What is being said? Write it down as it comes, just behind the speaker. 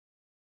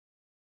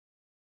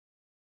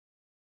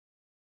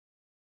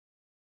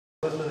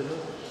So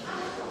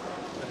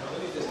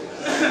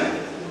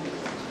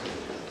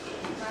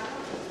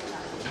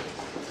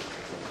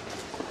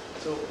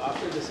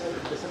after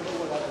December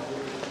what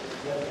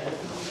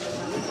happens?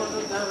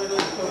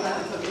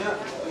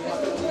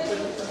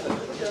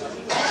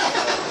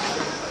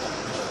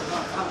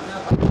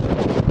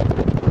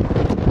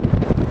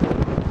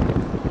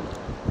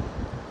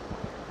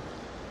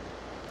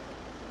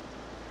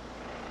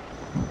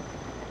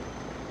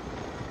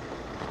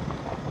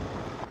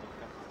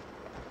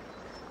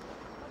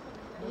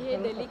 ये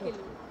दिल्ली के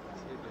लिए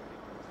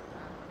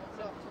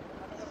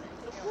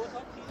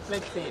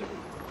Like same.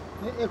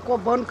 एक को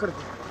बंद कर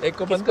दिया। एक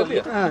को बंद कर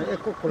दिया? हाँ,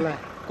 एक को खुला है।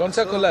 कौन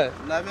सा खुला है?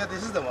 Navya,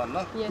 this is the one,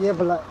 no? ये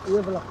वाला ये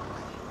वाला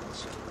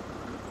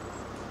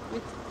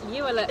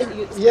ये वाला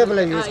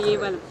यूज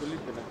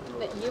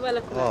ये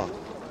वाला Oh.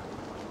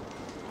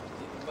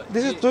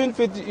 This is twin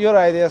fit your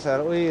idea, sir.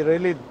 We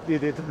really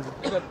did it.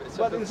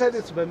 But inside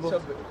it's bamboo.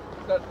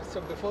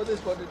 So before this,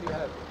 what did you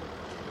have?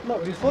 No,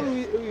 before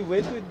we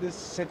went with this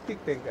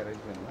septic tank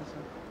arrangement, no,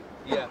 sir?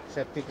 Yeah.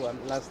 Septic one.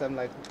 Last time,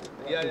 like.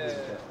 Yeah.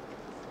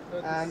 No,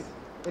 And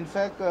in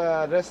fact,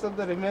 rest of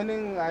the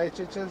remaining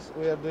IHHs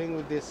we are doing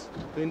with this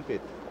twin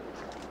pit.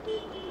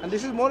 And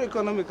this is more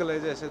economical,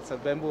 as I said, sir.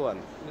 Bamboo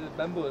one. This is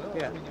bamboo, no?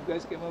 Yeah. I mean, you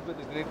guys came up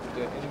with a great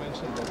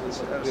invention. That was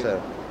great. Sir.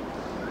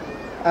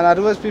 And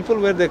otherwise, people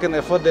where they can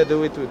afford, they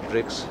do it with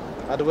bricks.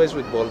 Otherwise,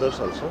 with boulders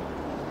also.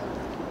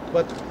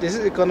 But this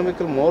is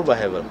economical, more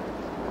viable.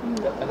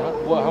 And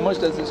how much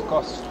does this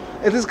cost?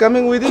 It is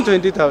coming within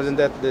 20,000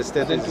 that the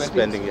state Within is 20?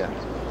 spending, yeah.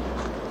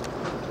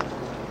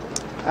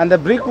 And the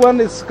brick one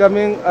is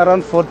coming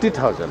around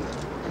 40,000.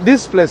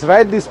 This place,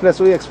 right? This place,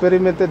 we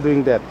experimented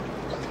doing that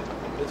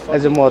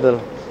as a model.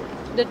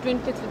 the twin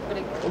pits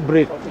with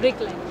Brick. brick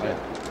line. Yeah.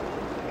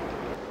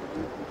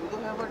 Do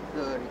you have a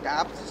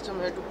tap system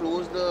here to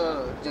close the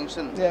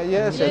junction? Yeah,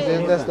 yes,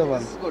 that's the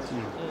one. This is good.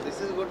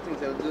 This is a good thing,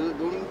 sir.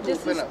 Don't need to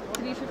This open is up.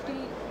 350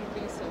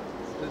 rupees, sir.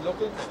 The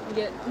local.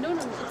 Yeah, no,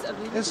 it's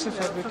available. Yes, sir,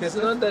 It's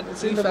not that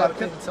it's in the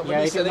market.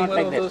 Somebody is selling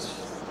one of those.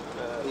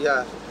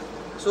 Yeah.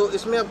 So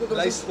इसमें आपको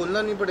कभी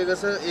खोलना नहीं पड़ेगा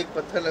sir एक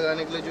पत्थर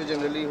लगाने के लिए जो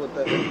जनरली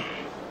होता है.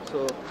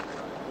 So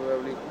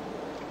probably.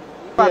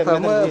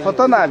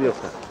 Photo na abhi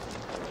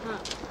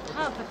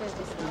हाँ पता है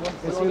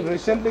जिसका. It's been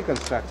recently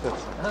constructed.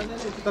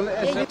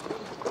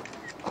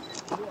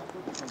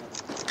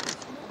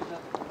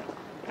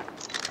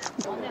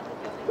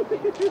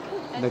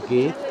 The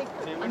gate.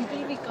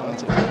 Until we come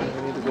and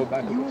We need to go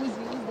back. use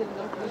them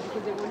not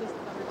because they want us to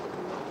come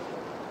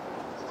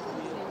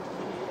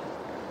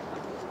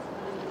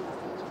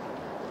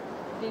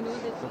and they know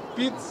that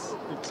Pits.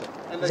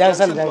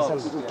 Jaisal.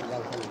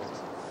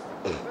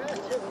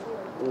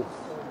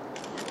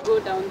 go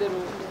down the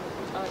road.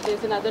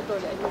 There's another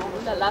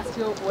toilet. The last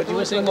year. But you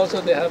were saying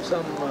also they have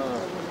some.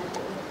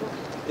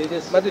 They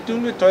just. But it will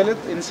be toilet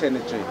in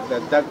sanitary, the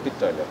duck bit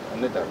toilet,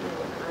 only duck bit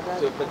toilet.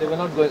 So, but they were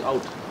not going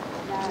out.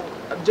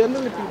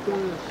 Generally, people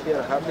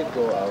here hardly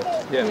go out.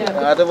 Yeah.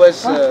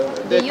 Otherwise,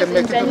 they use can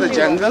make it to the incentive.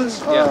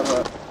 jungles.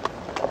 Or,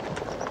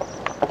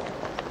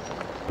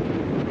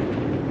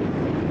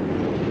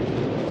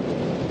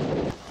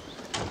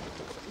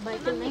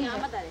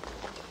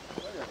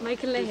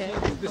 Michael नहीं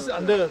है. This is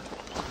under.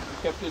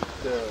 Kept it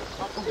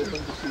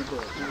open to see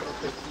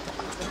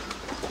the.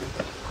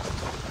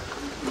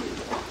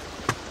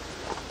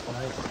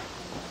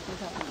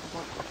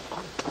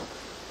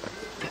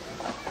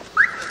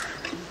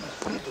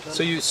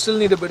 So you still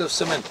need a bit of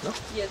cement, no?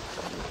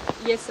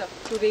 Yes, sir.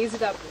 To raise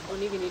it up,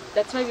 only we need.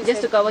 That's why we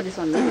Just to said cover this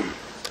one, no?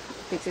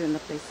 Fix it in the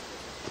place.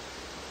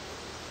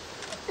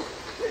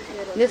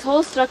 This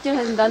whole structure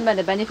has been done by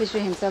the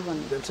beneficiary himself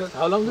only. Themselves.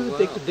 How long does it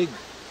take to dig?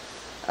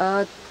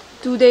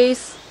 2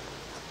 days.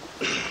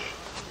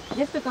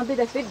 Just to complete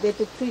the fit, they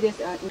took 3 days.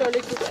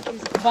 toilet took at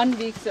least 1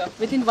 week, sir.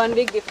 Within 1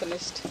 week they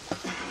finished.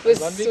 It was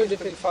 1 week so is pretty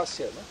difficult. fast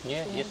here, no?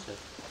 Yeah, yes, sir.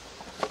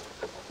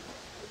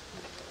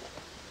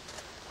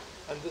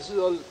 And this is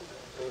all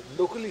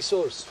locally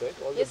sourced, right?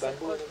 All Yes, the sir.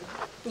 bamboo and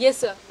everything? Yes,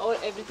 sir. All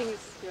everything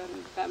is here.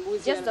 Bamboo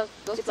is Just here.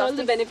 those It's all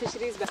the plastics.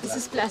 beneficiaries. This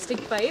is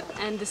plastic pipe,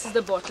 and this is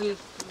the bottle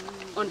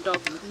on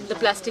top. The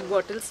plastic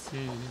bottles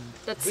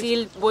that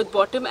seal both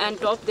bottom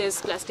and top. There's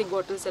plastic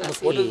bottles that are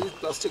What are sealed. these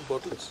plastic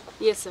bottles?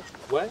 Yes, sir.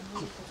 Why?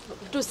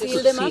 To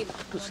seal them up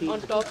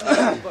on top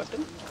and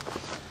bottom.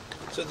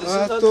 So this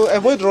is not, to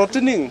avoid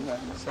rottening.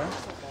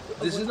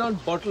 this is not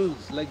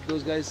bottles like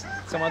those guys.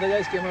 Some other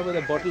guys came up with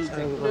a bottle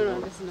thing. No,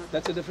 this is not.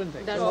 That's a different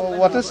thing. That's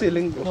Water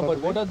sealing. No, but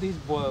what are these?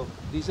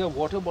 These are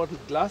water bottle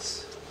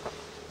glass.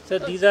 Sir,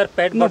 these are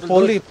PET No, bottles.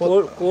 poly-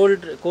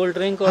 Cold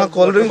drink or हाँ,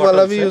 cold drink water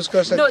वाला bottles, भी sir. use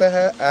कर सकते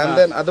हैं, and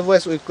then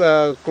otherwise we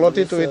clot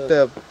it with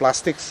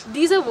plastics.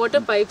 These are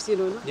water pipes, you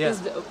know. No? Yeah.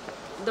 These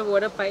the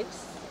water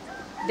pipes,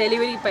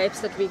 delivery pipes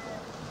that we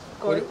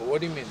call. What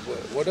do you mean?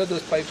 What are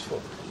those pipes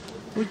for?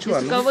 Which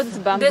one? Cover this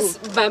bamboo. This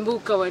bamboo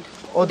covered.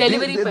 Oh,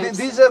 Delivery pipes.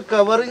 These are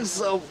coverings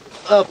of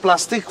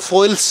plastic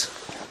foils,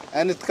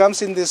 and it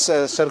comes in this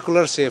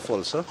circular shape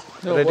also,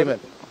 No,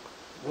 ready-made.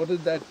 What is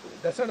that?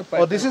 That's not a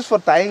pipe. Oh, this is for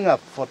tying up,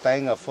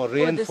 for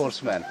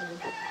reinforcement.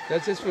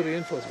 That's just for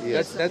reinforcement.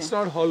 Yes. That's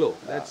not hollow.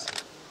 That's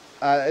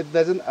It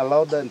doesn't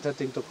allow the entire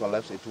thing to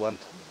collapse. It won't.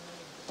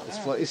 It's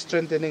for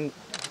strengthening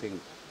thing.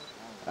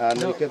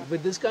 And now, we can,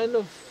 with this kind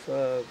of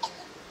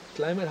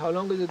climate, how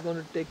long is it going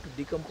to take to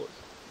decompose?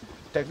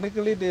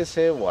 technically they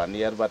say 1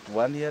 year, but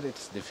 1 year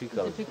it's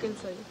difficult. Difficult,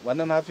 sorry.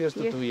 1.5 years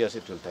to 2 years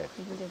it will take.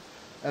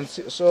 And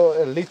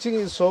so leaching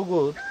is so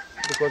good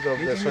because of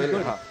the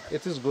soil.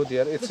 It is good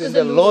here. It's in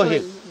the low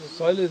hill.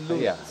 Soil is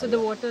loose. Yeah. So the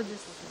water,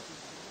 this.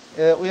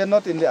 We are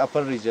not in the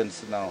upper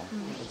regions now.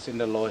 It's in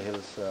the low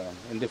hills,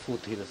 in the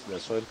foothills. The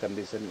soil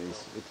condition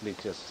is it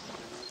leaches.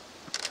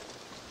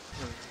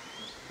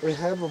 We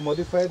have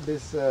modified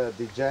this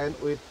design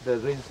with the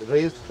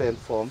raised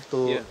platform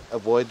to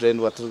avoid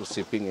rainwater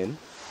seeping in,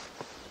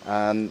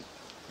 and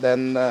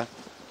then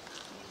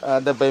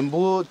the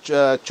bamboo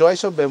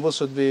choice of bamboo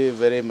should be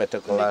very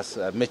meticulous.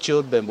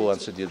 Matured bamboo one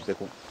should use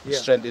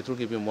strength. It will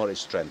give you more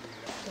strength.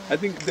 I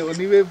think the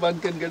only way one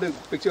can get a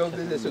picture of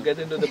this is to get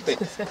into the pit.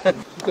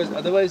 Because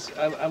otherwise,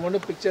 I want a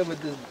picture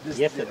with this.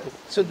 Yes, sir.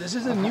 So this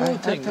is a new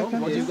thing, no?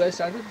 What you guys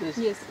started this?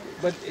 Yes.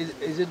 But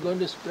is it going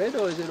to spread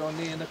or is it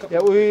only in a couple?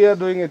 Yeah, we are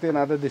doing it in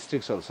other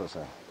districts also,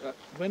 sir.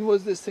 When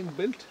was this thing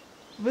built?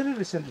 Very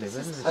recently.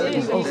 Very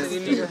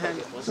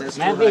recently.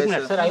 Ma'am, wait a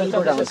minute, sir. I will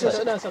go down,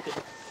 sir. No, it's okay.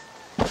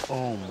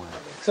 Oh my.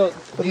 So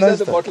these are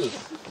the bottles.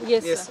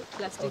 Yes, sir.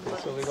 Plastic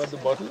bottles. So we got the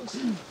bottles.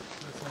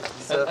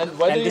 And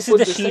why do And you this put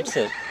is the this sheet,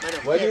 thing?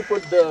 sir. Why do you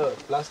put the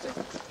plastic?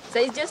 So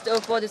it's just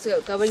for this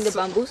covering the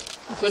bamboos.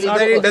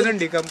 it doesn't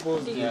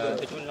decompose. Yeah,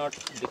 it will not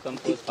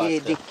decompose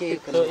faster.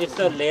 So it's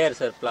a layer,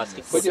 sir,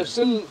 plastic. But you've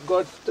still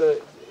got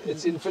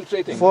it's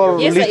infiltrating. For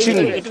Yes, sir, leaching,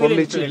 it for will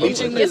leaching.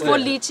 infiltrate. Yes, for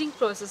leaching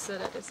process, sir,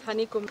 that is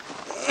honeycomb.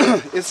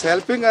 It's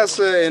helping us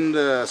in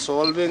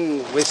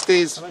solving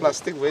wastage,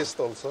 plastic waste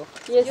also.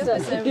 Yes,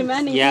 sir.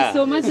 Demanding Yeah.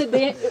 so much that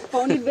they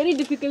found it very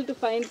difficult to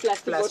find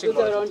plastic bottles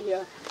around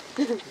here.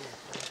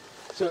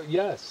 So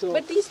yeah, so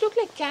But these look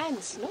like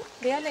cans, no?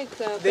 They are like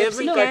They have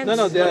Pepsi been cans.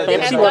 no, they are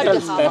Pepsi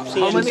bottles, Pepsi.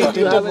 how and many stuff. do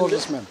you have in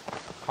this?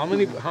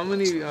 How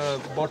many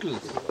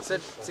bottles?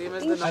 Same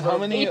as the And how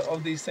many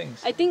of these things?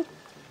 I think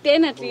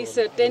 10 at least,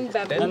 sir. 10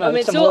 bamboo. No, no, I mean,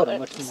 it's so more,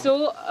 much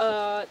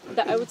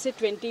I would say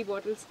 20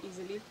 bottles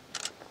easily.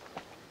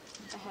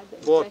 I had the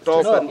Both exact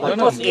top No, and no,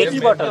 Almost no, 80 many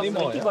bottles.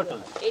 more, 80 yeah.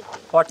 bottles.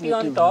 40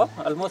 on top,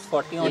 almost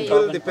 40 on it top.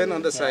 will depend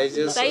on the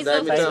sizes, Size of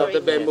diameter the of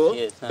the bamboo.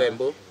 Yes,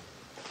 Bamboo.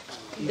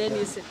 Then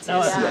you sit.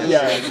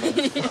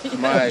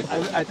 My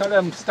I thought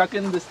I'm stuck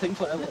in this thing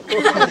forever.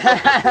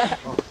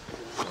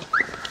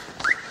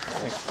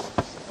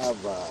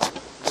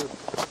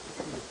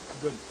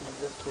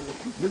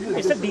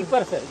 It's a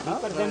deeper, sir.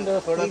 Deeper than the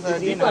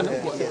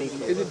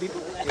Is it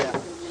deeper? Yeah.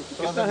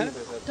 कितना है?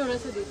 थोड़ा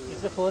सा देख.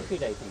 It's a 4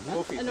 feet, I think.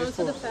 No? And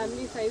also the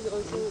family size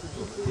also.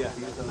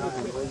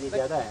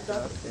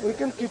 we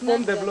can keep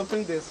on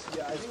developing this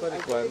as per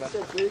requirement.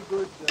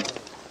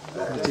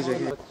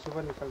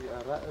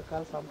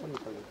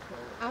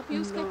 आप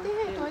use करते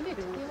हैं toilet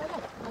ये वाला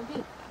अभी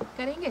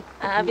करेंगे?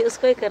 अभी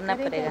उसको ही करना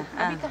पड़ेगा।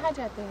 अभी कहाँ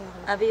जाते हैं?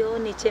 अभी वो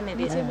नीचे में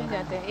भी नीचे में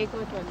जाते हैं एक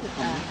और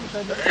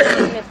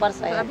टॉयलेट। में पर्स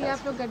आया अभी आप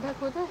लोग गड्ढा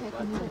खोदा है?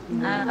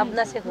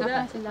 अपना से होगा।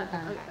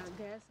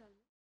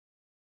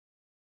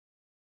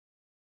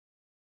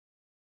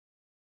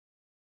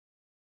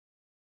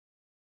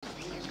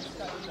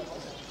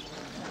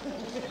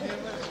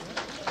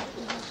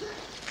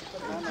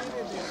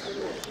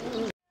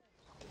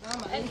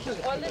 And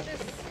all of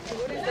this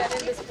what is done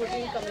in this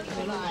 14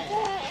 commission.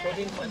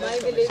 My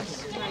village,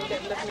 my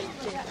development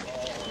thing.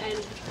 And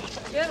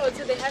here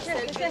also they have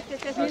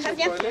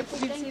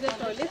see the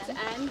toilets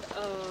and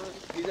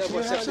These are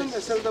what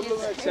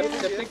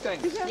septic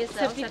tanks. yes,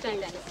 septic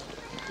tanks.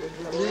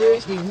 They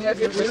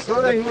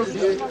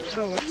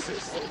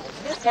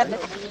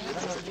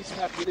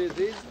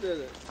raise the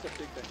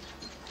septic tank.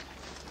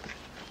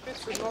 It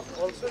should not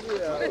also be,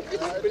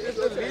 if it is a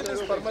leaf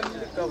is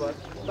permanently covered,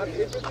 but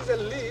if it is a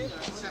leaf,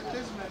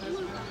 septic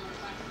management.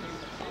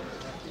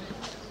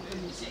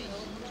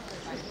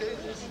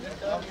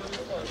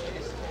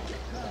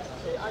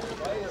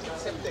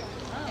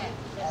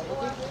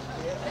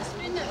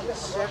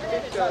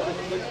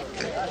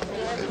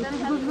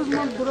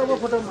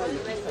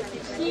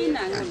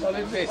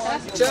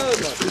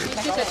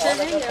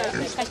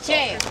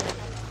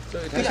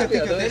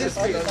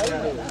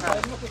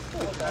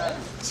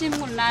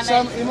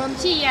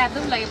 Chia tu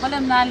lại bao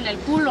lần nan lại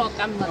pulo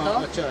cam mà đó,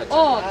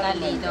 ô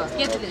kali đó,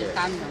 cái thứ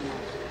cam đó,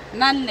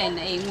 nan lại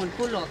này nguồn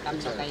pulo cam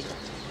đó cái đó,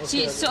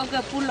 si so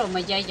cái pulo mà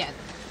dài dài,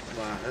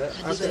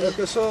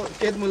 So,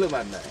 get mula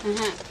mana?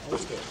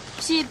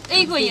 si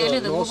ego ये ले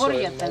तो गोबर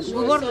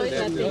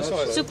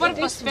super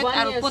phosphate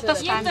और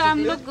potash ये तो हम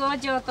लोग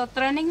जो तो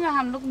ट्रेनिंग में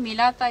हम लोग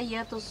मिला था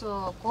ये तो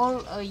सो कोल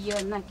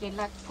ये ना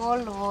केला कोल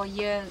हो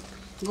ये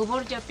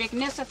गोबर जो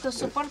फेंकने से तो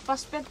सुपर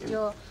फॉस्फेट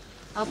जो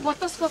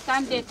पोटास को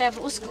काम देता है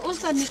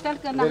उसका निकल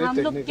कर ना हम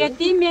लोग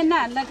खेती में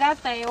ना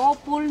लगाता है वो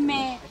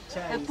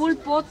पुल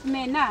पोत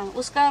में ना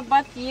उसका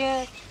बाद ये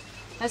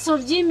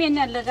सब्जी में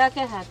ना लगा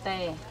के खाता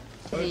है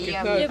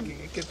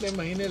कितने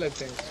महीने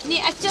लगते हैं?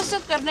 नहीं अच्छे से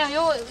करने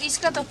हो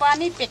इसका तो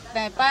पानी फेंकता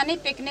है, पानी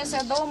फेंकने से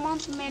 2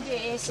 मंथ में भी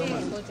ऐसे 2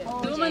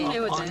 मंथ में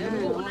हो जाए।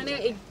 उन्होंने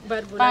एक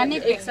बार बोला पानी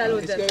 1 साल हो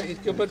जाता है।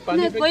 इसके ऊपर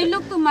पानी कोई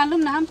लोग तो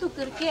मालूम ना, हम तो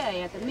करके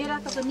आया था। मेरा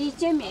तो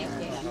नीचे में एक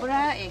है,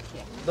 बड़ा एक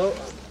है। तो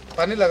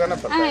पानी लगाना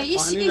पड़ता है।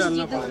 इस जिधर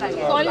लगा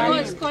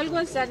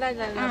कॉल ज्यादा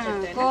डालना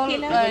पड़ता है।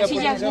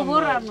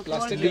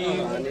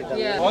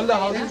 All the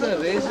houses are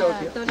raised out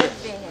here.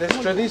 This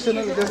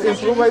traditional, this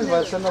improvised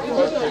version of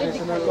our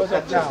traditional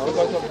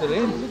Because of the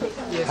rain.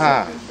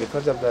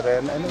 because of the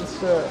rain, and it's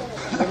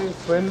very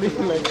friendly.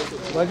 Like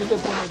Why did they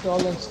put it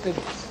all on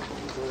sticks?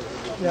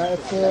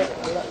 it's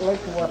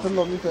like water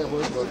logging to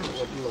avoid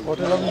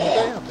water logging. होता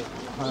है यहाँ पे?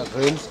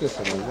 Rains के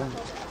समय में.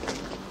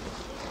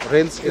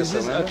 Rains के Is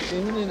this समय.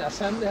 even in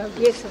Assam they have?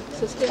 Yes, sir.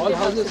 So still All they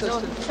have houses to- are no,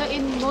 still- So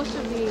in most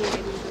of the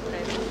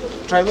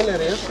Tribal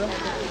areas.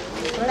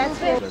 that's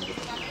where.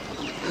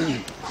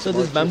 So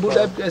this bamboo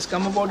type has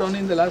come about only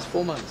in the last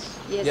 4 months.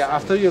 Yes. Yeah,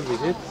 after your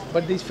visit,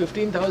 But these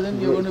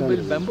 15,000 you're going to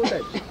build bamboo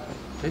type.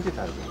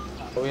 20,000.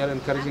 We are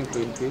encouraging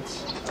twin peaks,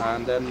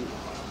 and then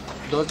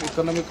those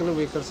economically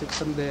weaker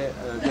sections.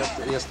 Just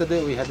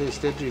yesterday we had a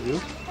state review.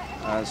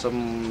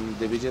 Some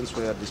divisions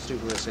where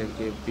district were saying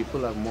okay,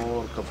 people are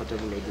more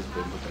comfortable with this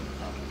bamboo type.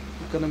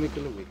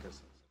 Economically weaker.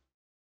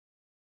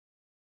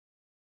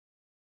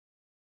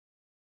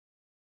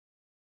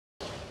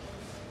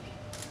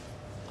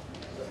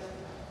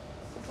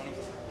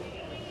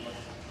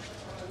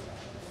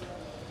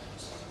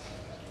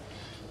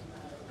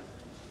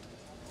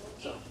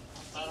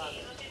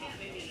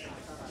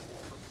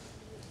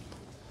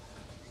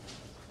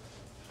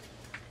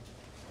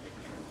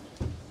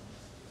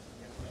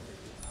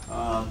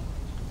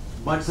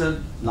 But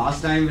sir,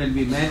 last time when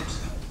we met,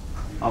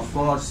 of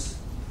course,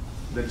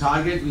 the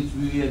target which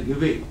we were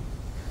giving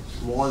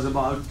was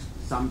about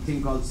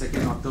something called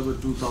 2nd October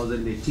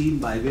 2018,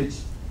 by which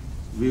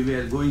we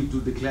were going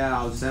to declare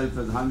ourselves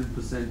as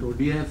 100%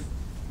 ODF.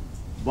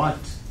 But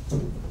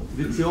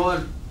with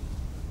your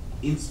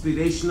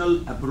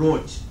inspirational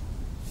approach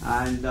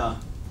and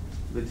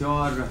with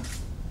your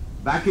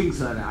backing,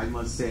 sir, I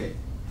must say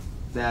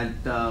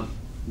that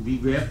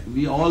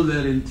we all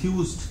were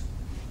enthused.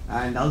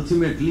 And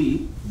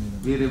ultimately,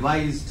 we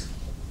revised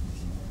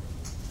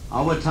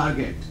our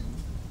target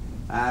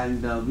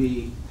and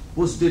we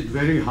pushed it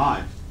very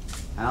hard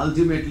and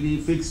ultimately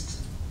fixed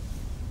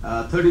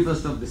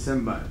 31st of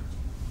December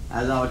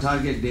as our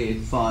target date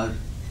for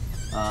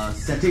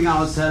setting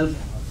ourselves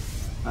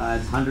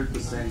as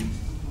 100%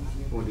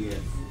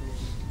 ODF.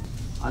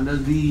 Under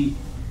the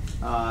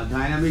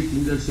dynamic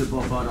leadership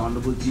of our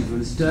Honorable Chief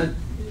Minister,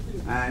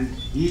 and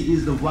he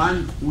is the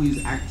one who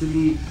is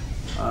actually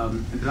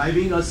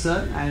driving us,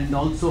 sir, and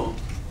also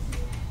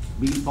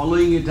been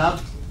following it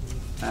up,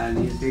 and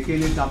he's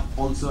taken it up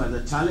also as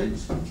a challenge,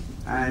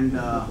 and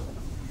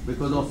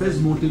because of his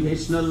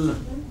motivational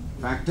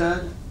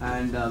factor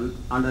and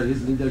under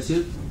his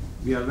leadership,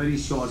 we are very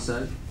sure,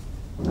 sir,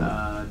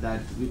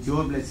 that with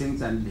your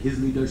blessings and his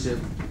leadership,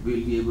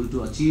 we'll be able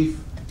to achieve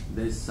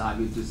this, I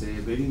mean to say,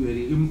 very,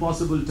 very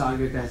impossible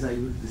target, as I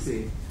would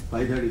say,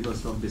 by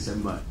 31st of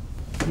December.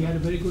 We had a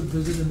very good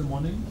visit in the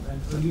morning, an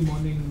early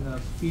morning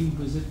field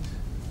visit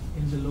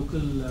in the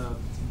local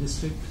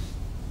district,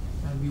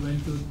 and we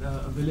went to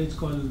a village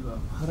called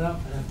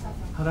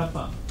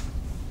Harahapa,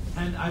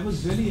 and I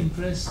was really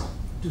impressed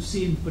to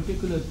see in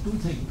particular 2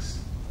 things.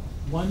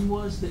 One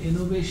was the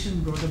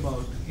innovation brought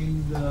about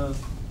in the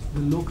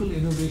local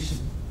innovation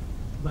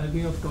by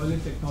way of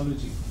toilet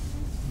technology,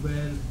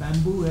 where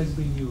bamboo has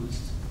been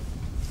used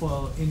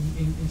for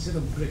instead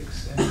of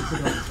bricks and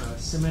instead of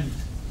cement.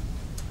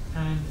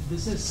 And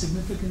this has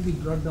significantly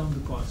brought down the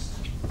cost.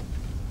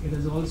 It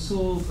has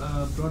also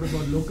brought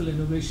about local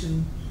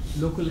innovation,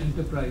 local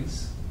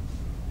enterprise,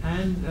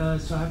 and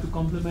so I have to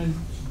compliment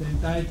the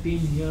entire team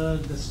here,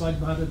 the Swachh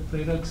Bharat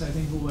Preraks, I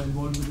think, who were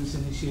involved with this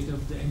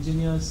initiative, the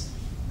engineers.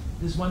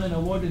 This won an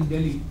award in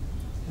Delhi,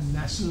 a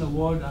national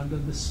award under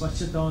the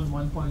Swachhatown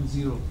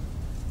 1.0.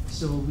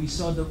 So we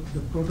saw the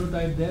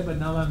prototype there, but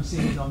now I'm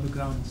seeing it on the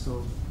ground.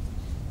 So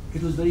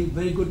it was very,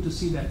 very good to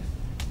see that.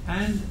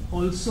 And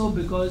also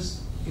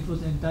because it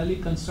was entirely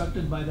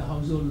constructed by the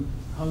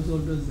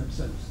householders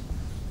themselves.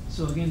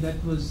 So again,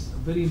 that was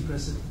very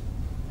impressive.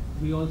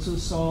 We also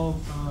saw,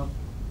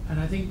 and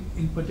I think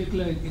in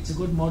particular, it's a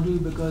good model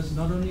because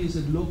not only is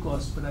it low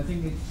cost, but I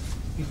think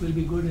it will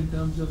be good in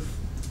terms of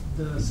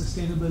the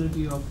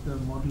sustainability of the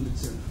model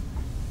itself.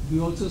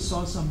 We also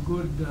saw some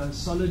good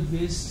solid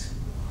waste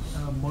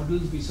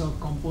models. We saw a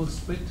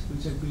compost pit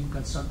which had been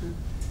constructed.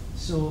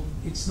 So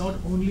it's not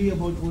only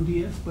about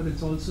ODF, but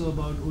it's also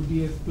about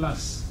ODF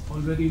plus.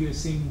 Already we are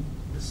seeing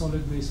the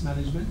solid waste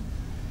management.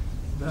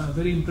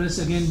 Very impressed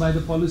again by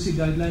the policy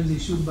guidelines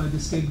issued by the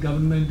state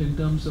government in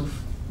terms of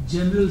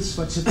general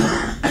Swachhata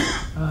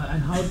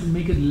and how to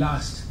make it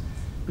last.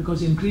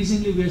 Because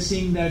increasingly we are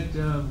seeing that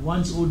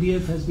once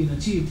ODF has been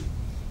achieved,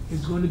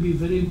 it's going to be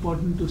very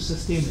important to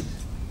sustain it.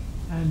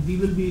 And we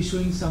will be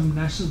issuing some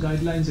national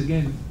guidelines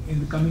again in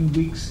the coming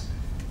weeks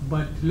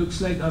but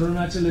looks like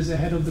Arunachal is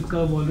ahead of the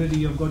curve already.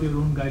 You've got your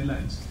own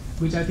guidelines,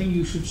 which I think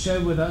you should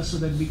share with us so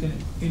that we can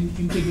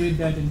integrate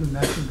that into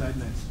national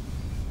guidelines.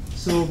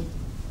 So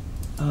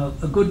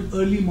a good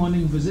early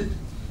morning visit.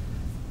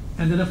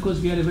 And then of course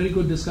we had a very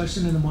good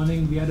discussion in the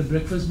morning. We had a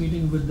breakfast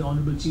meeting with the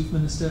Honorable Chief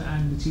Minister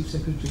and the Chief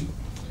Secretary.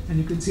 And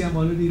you can see I'm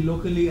already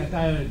locally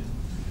attired.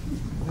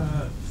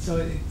 So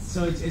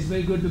it's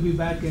very good to be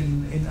back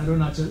in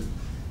Arunachal.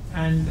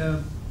 And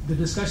the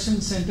discussion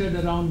centered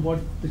around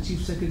what the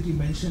Chief Secretary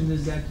mentioned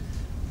is that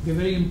we're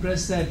very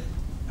impressed that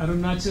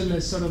Arunachal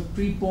has sort of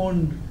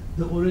preponed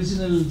the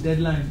original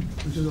deadline,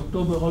 which was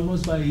October,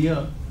 almost by a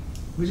year,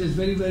 which is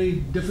very, very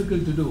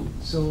difficult to do.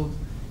 So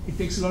it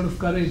takes a lot of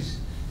courage,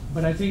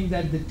 but I think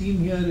that the team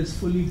here is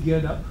fully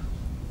geared up.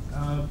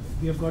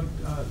 We have got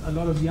a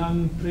lot of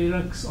young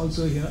preraks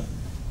also here,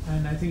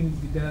 and I think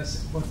there are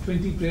about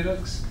 20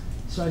 preraks,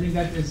 so I think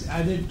that is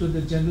added to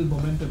the general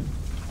momentum.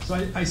 So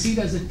I see it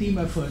as a team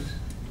effort,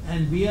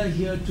 and we are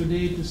here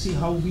today to see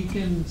how we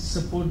can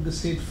support the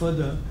state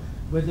further,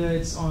 whether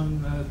it's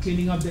on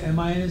cleaning up the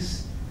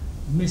MIS,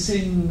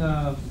 missing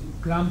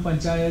Gram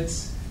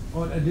Panchayats,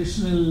 or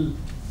additional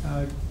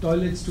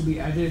toilets to be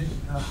added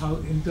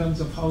in terms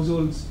of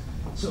households.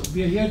 So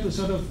we are here to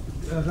sort of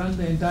run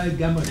the entire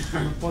gamut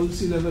from a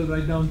policy level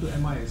right down to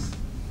MIS.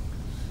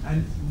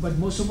 But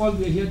most of all,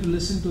 we are here to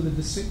listen to the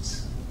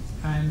districts,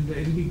 and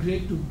it will be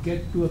great to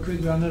get to a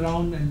quick run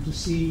around and to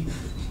see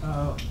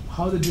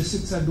how the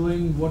districts are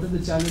doing, what are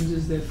the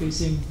challenges they're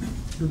facing,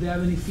 do they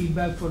have any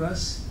feedback for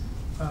us.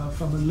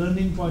 From a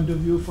learning point of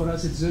view, for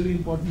us it's really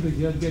important to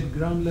get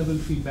ground level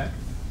feedback.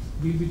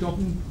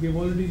 We've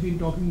already been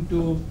talking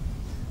to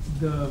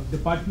the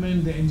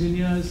department, the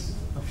engineers,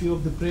 a few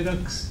of the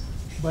preraks,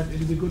 but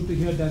it'll be good to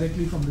hear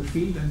directly from the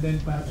field, and then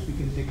perhaps we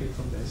can take it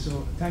from there.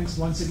 So thanks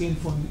once again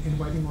for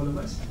inviting all of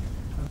us.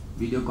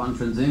 Video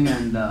conferencing,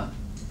 and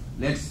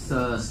let's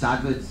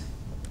start with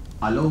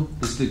Alo,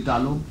 District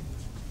Alo.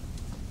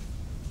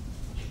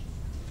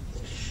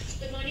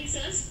 Good morning,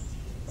 sirs.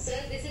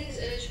 Sir, this is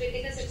Shri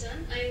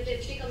Parameswaran. I am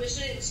Deputy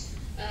Commissioner in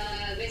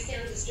West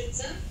Siang District,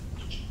 sir.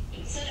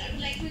 Sir, I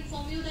would like to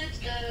inform you that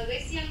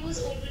West Siang was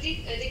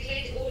already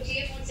declared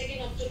ODF on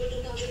 2nd October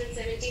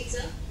 2017,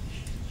 sir.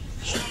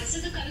 So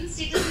the current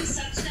status is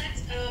such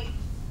that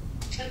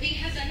we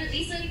have done a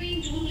resurvey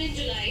in June and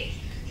July,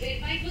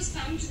 whereby it was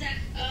found that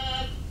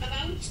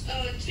about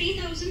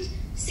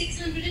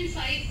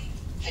 3,605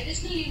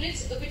 additional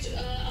units,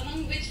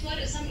 among which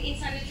were some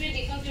insanitary and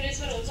defunct units,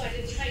 were also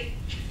identified.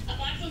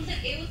 Apart from the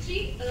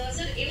AO3,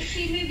 sir,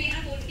 AO3 we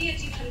have already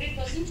achieved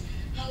 100%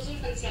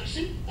 household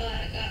construction,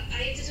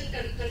 IHSL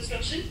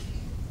construction.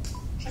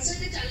 So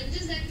the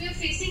challenges that we are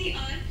facing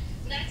are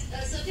that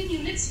certain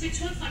units which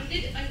were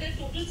funded under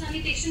total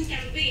sanitation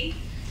campaign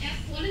have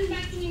fallen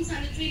back to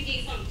insanitary and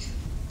defunct.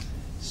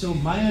 So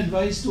my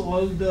advice to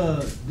all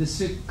the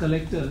district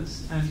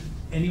collectors and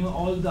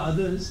all the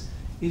others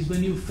is,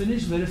 when you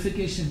finish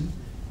verification,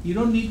 you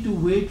don't need to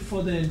wait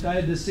for the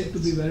entire district to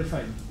be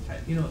verified.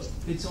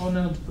 It's on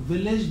a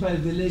village by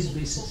village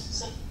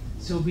basis.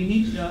 So we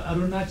need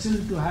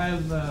Arunachal to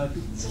have,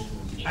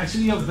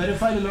 actually you have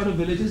verified a lot of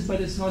villages,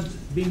 but it's not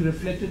being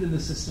reflected in the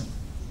system.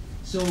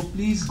 So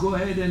please go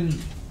ahead and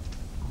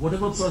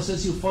whatever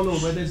process you follow,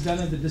 whether it's done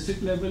at the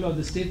district level or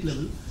the state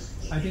level,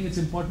 I think it's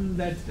important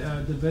that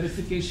the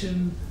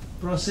verification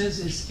process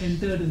is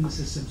entered in the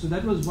system. So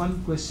that was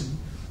one question.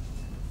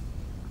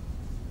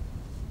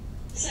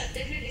 Sir,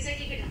 definitely, sir,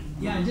 keep it up.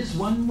 Yeah, and just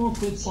one more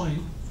quick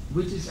point,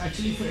 which is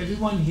actually for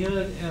everyone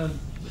here,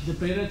 the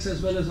preraks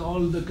as well as all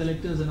the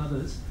collectors and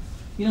others.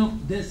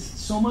 There's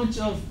so much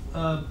of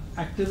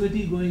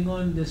activity going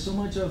on. There's so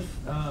much of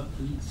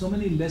so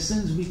many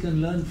lessons we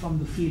can learn from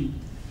the field.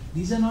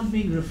 These are not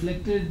being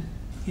reflected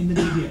in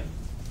the media.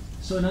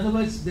 So in other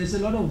words, there's a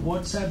lot of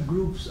WhatsApp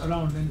groups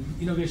around, and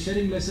we're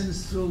sharing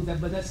lessons through that,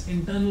 but that's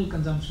internal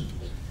consumption.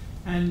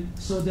 And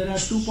so there are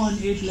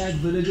 2.8 lakh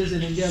villages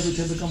in India which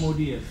have become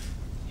ODF.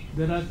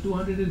 There are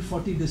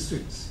 240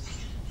 districts.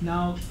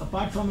 Now,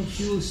 apart from a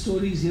few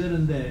stories here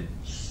and there,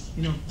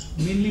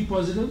 mainly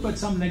positive, but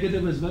some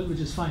negative as well, which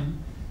is fine.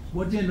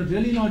 What we are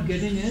really not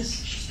getting is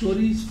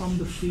stories from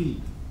the field.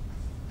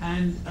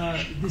 And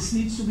this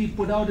needs to be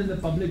put out in the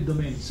public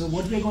domain. So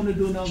what we're going to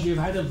do now, we've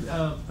had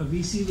a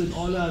VC with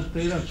all our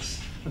preraks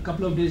a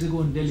couple of days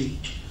ago in Delhi.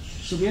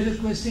 So we are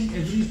requesting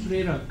every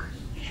prerak,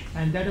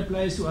 and that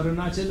applies to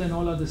Arunachal and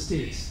all other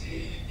states.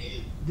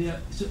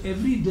 So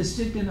every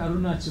district in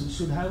Arunachal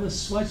should have a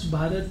Swachh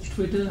Bharat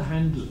Twitter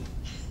handle.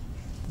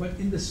 But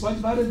in the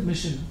Swachh Bharat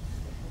Mission,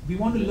 we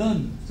want to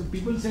learn. So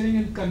people sitting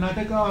in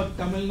Karnataka or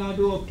Tamil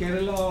Nadu or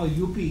Kerala or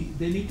UP,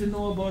 they need to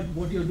know about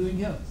what you're doing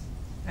here.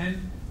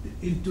 And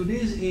in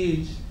today's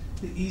age,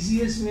 the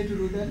easiest way to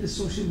do that is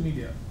social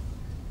media.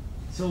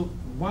 So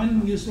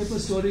one newspaper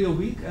story a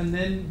week, and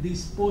then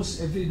these posts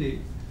every day.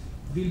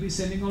 We'll be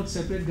sending out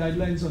separate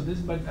guidelines on this,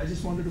 but I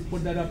just wanted to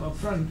put that up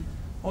front.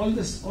 All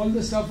the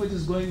stuff which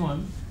is going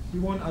on, we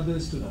want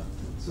others to know.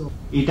 So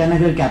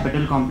Itanagar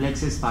Capital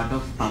Complex is part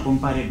of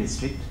Papumpare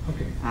district.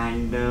 Okay.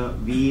 And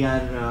we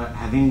are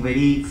having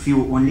very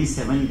few, only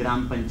 7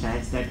 gram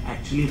panchayats that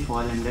actually fall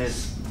under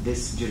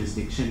this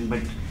jurisdiction, but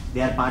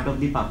they are part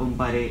of the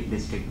Papumpare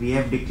district. We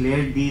have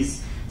declared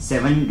these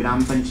 7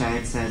 gram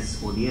panchayats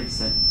as ODF,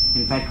 sir.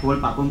 In fact, whole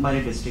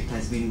Papumpare district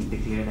has been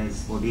declared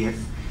as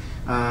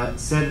ODF.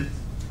 Sir,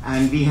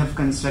 and we have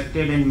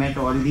constructed and met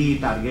all the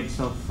targets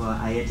of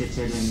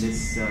IHHL in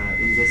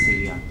this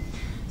area.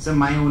 So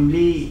my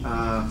only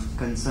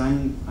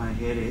concern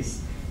here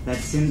is that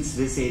since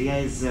this area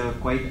is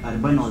quite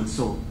urban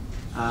also,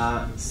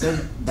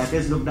 sir, that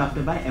is looked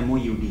after by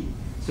MoUD.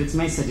 So it's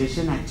my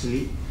suggestion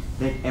actually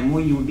that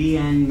MoUD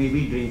and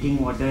maybe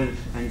Drinking Water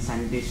and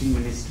Sanitation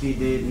Ministry,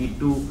 they need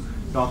to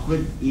talk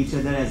with each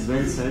other as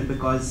well, sir,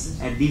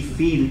 because at the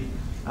field,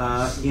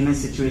 in a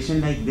situation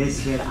like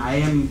this where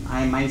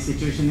my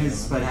situation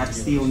is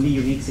perhaps the only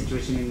unique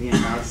situation in the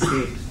entire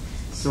state.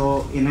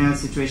 So in a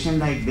situation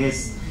like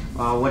this,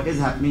 what is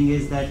happening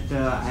is that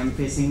I am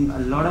facing a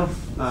lot of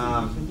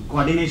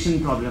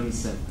coordination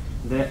problems, sir.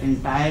 The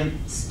entire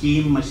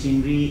scheme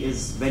machinery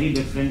is very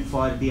different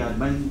for the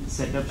urban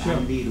setup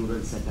and the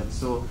rural setup.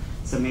 So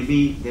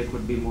maybe there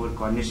could be more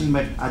coordination,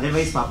 but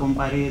otherwise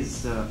Papumpare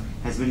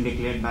has been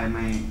declared by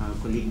my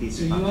colleague.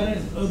 So you are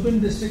an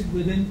urban district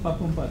within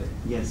Papumpare?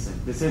 Yes, sir.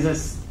 This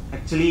is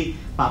actually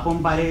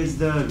Papumpare is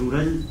the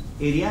rural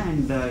area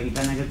and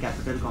Itanagar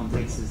Capital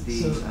Complex is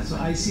the. So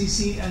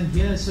ICC and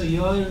here, so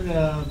your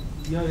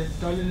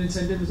toilet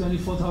incentive is only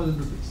 4,000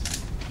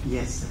 rupees.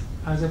 Yes, sir.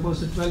 As opposed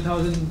to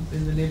 12,000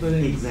 in the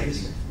neighboring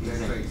district.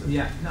 Exactly.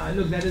 Yeah. Now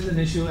look, that is an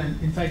issue, and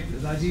in fact,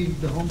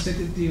 Rajiv, the Home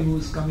Secretary who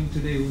is coming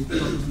today, who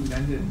probably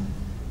landed,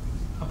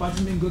 apart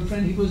from being good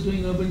friend, he was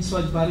doing urban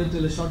Swachh Bharat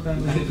till a short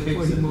time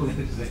before he moved.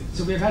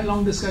 So we've had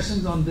long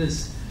discussions on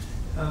this,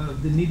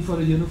 the need for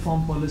a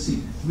uniform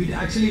policy. We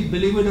actually,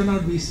 believe it or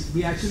not,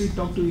 we actually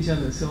talk to each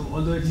other. So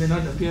although it may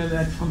not appear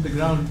that from the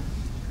ground,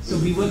 so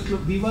we work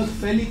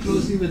fairly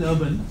closely with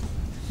urban,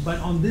 but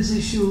on this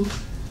issue,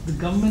 the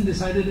government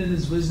decided in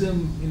its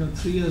wisdom,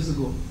 3 years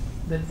ago,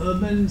 that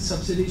urban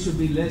subsidy should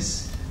be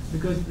less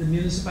because the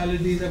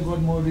municipalities have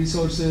got more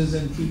resources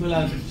and people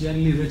are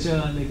generally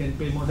richer and they can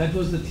pay more. That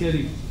was the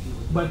theory.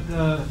 But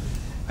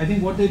I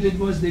think what they did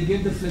was they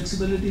gave the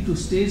flexibility to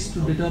states to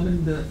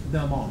determine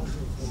the amount.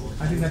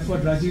 I think that's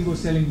what Rajiv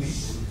was telling me.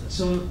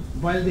 So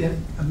while they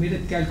have made a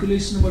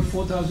calculation about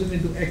 4,000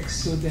 into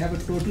X, so they have a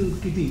total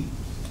kitty.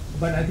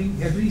 But I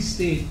think every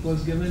state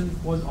was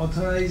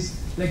authorized,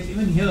 like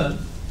even here,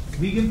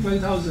 we give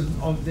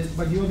 12,000 of this,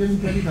 but you are giving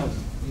 20,000.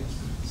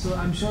 So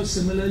I'm sure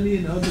similarly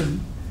in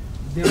urban,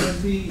 there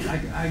must be,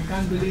 I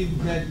can't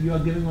believe that you are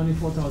giving only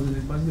 4,000,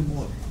 it must be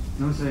more.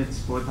 No, sir, it's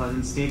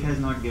 4,000. State has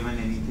not given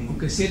anything.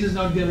 Okay, state is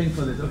not giving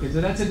for this. Okay, so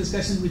that's a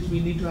discussion which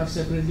we need to have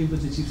separately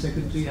with the Chief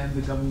Secretary and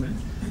the government.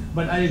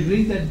 But I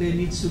agree that there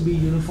needs to be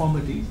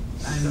uniformity.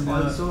 And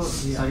also,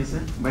 sorry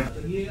sir, but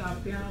ये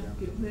आपके यहाँ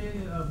कितने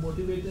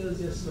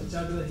motivators या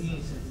स्वच्छाग्रही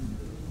हैं?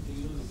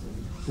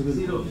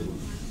 Zero.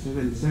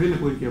 Seven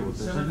point क्या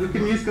होता है सर,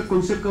 लेकिन इसका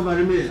कॉन्सेप्ट के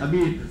बारे में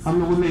अभी हम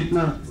लोगों ने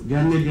इतना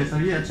ध्यान नहीं दिया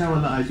सर। ये अच्छा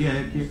वाला आइडिया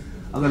है कि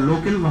अगर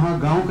लोकल वहाँ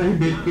गांव का ही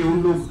देख के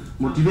उन लोग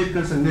मोटिवेट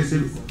कर सकने से,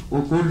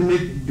 वो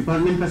कोऑर्डिनेट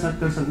डिपार्टमेंट का साथ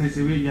कर सकने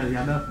से भी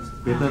ज्यादा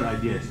बेहतर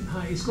आइडिया है।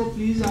 हाँ, इसको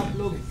प्लीज आप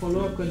लोग फॉलो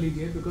अप कर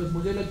लीजिए, बिकॉज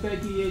मुझे लगता है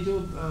कि ये जो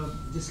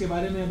जिसके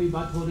बारे में अभी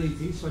बात हो रही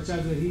थी,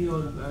 स्वच्छाग्रही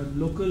और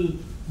लोकल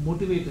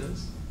मोटिवेटर्स,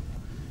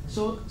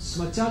 सो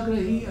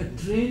स्वच्छाग्रही,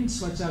 ट्रेन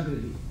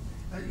स्वच्छाग्रही,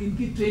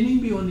 इनकी ट्रेनिंग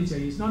भी होनी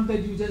चाहिए. It's not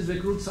that you just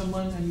recruit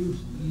someone and you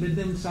let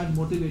them start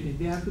motivating.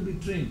 They have to be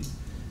trained.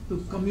 तो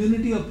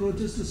community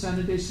approaches to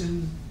sanitation,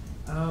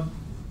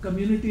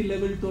 community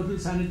level total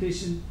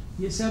sanitation,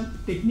 ये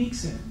सब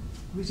टेक्निक्स हैं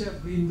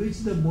in which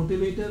the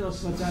motivator of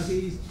Swachhagri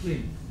is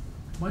trained.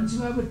 Once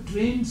you have a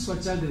trained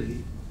Swachhagri,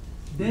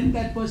 then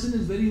that person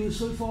is very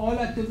useful for all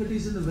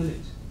activities in the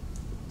village.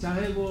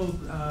 चाहे वो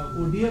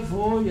ODF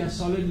हो या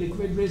solid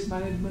liquid waste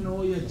management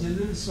हो या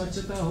general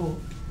स्वच्छता हो,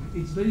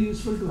 it's very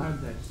useful to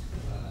have that.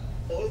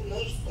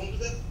 Almost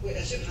complete, we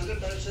achieve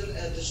 100%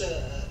 at this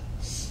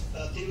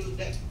till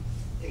death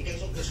in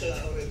case of this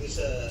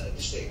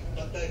district.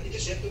 But it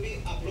is yet to be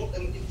uploaded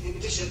and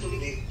it is yet to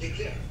be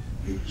declared.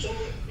 So,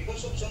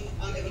 because of some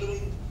unavailable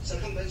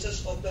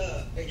circumstances of the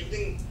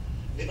executing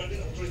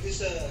department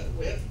authorities,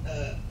 we have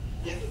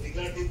yet to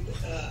declare it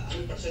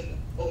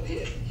 100%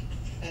 ODA.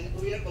 And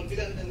we are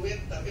confident and we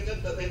have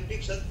targeted the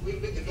fixed that we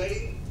will be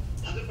declaring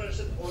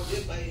 100%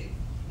 ODA by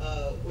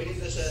within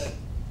this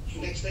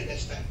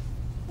next time.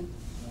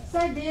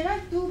 Sir, there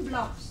are 2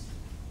 blocks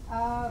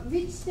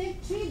which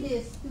take 3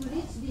 days to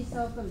reach the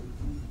circle.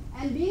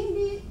 And being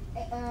the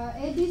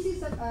ABC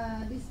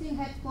district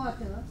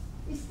headquarters,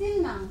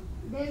 still now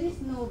there is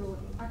no road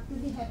up to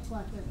the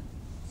headquarters.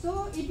 So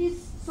it is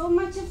so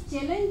much of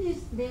challenge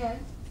is there,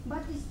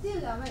 but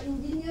still our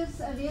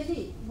engineers are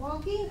really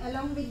working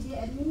along with the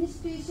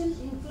administration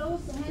in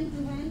close hand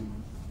to hand,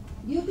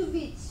 due to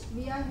which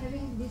we are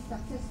having this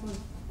successful.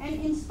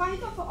 And in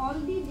spite of all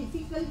the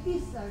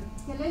difficulties,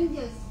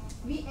 challenges,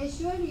 we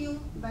assure you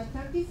by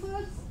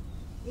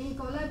 31st in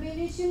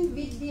collaboration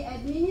with the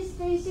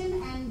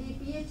administration and the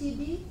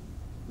PHED,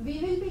 we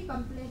will be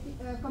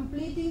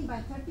completing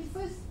by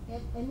 31st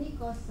at any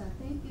cost, sir.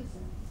 Thank you, sir.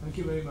 Thank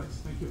you very much.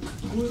 Thank you.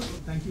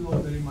 Thank you all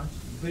very much.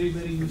 Very,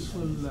 very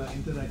useful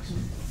interaction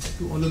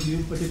to all of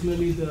you,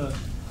 particularly the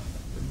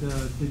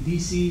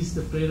DCs,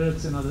 the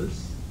prerats and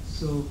others.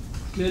 So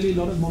clearly a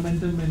lot of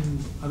momentum in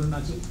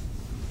Arunachal,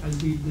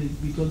 as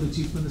we told the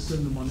Chief Minister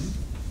in the morning.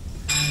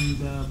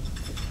 And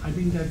I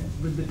think that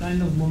with the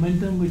kind of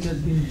momentum which has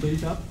been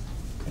built up,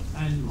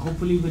 and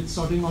hopefully with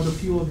sorting out a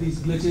few of these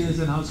glitches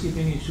and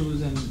housekeeping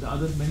issues and the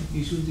other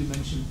issues you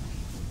mentioned,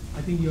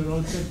 I think you're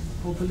all set.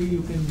 Hopefully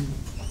you can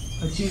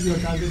achieve your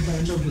target by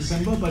end of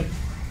December, but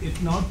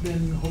if not,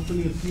 then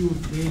hopefully a few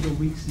days or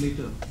weeks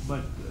later.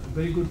 But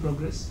very good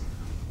progress.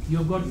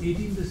 You've got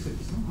 18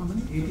 districts, no? How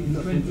many? 18,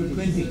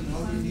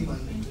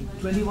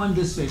 20. 21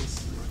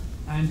 districts.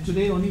 And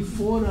today only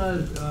 4 are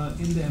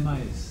in the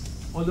MIS.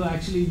 Although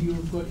actually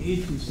you've got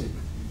 8, you said.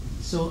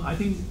 So I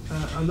think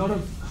a lot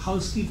of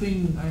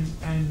housekeeping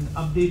and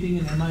updating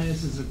in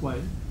MIS is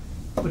required,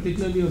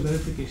 particularly of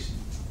verification.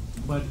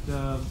 But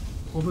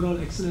overall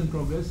excellent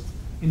progress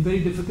in very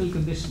difficult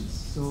conditions.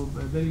 So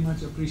very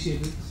much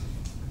appreciated.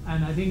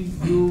 And I think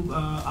you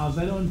are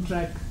well on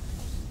track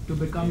to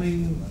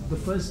becoming the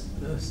first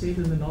state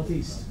in the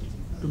Northeast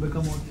to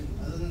become what?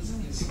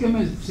 Sikkim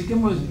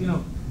was,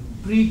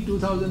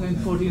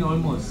 pre-2014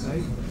 almost,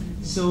 right?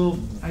 So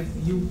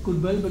you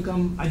could well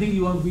become, I think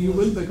you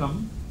will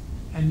become,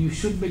 and you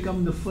should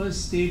become the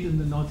first state in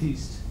the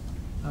Northeast,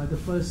 the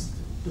first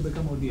to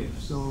become ODF.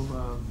 So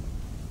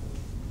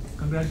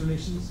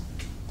congratulations.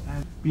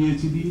 And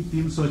PHED,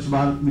 Team Swachh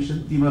Bharat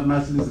Mission, Team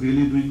Arunachal is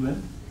really doing well.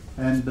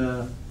 And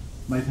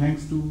my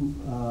thanks to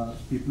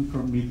people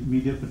from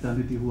media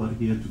fraternity who are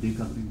here today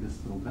covering this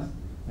program,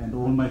 and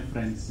all my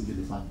friends in the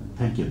department.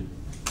 Thank you.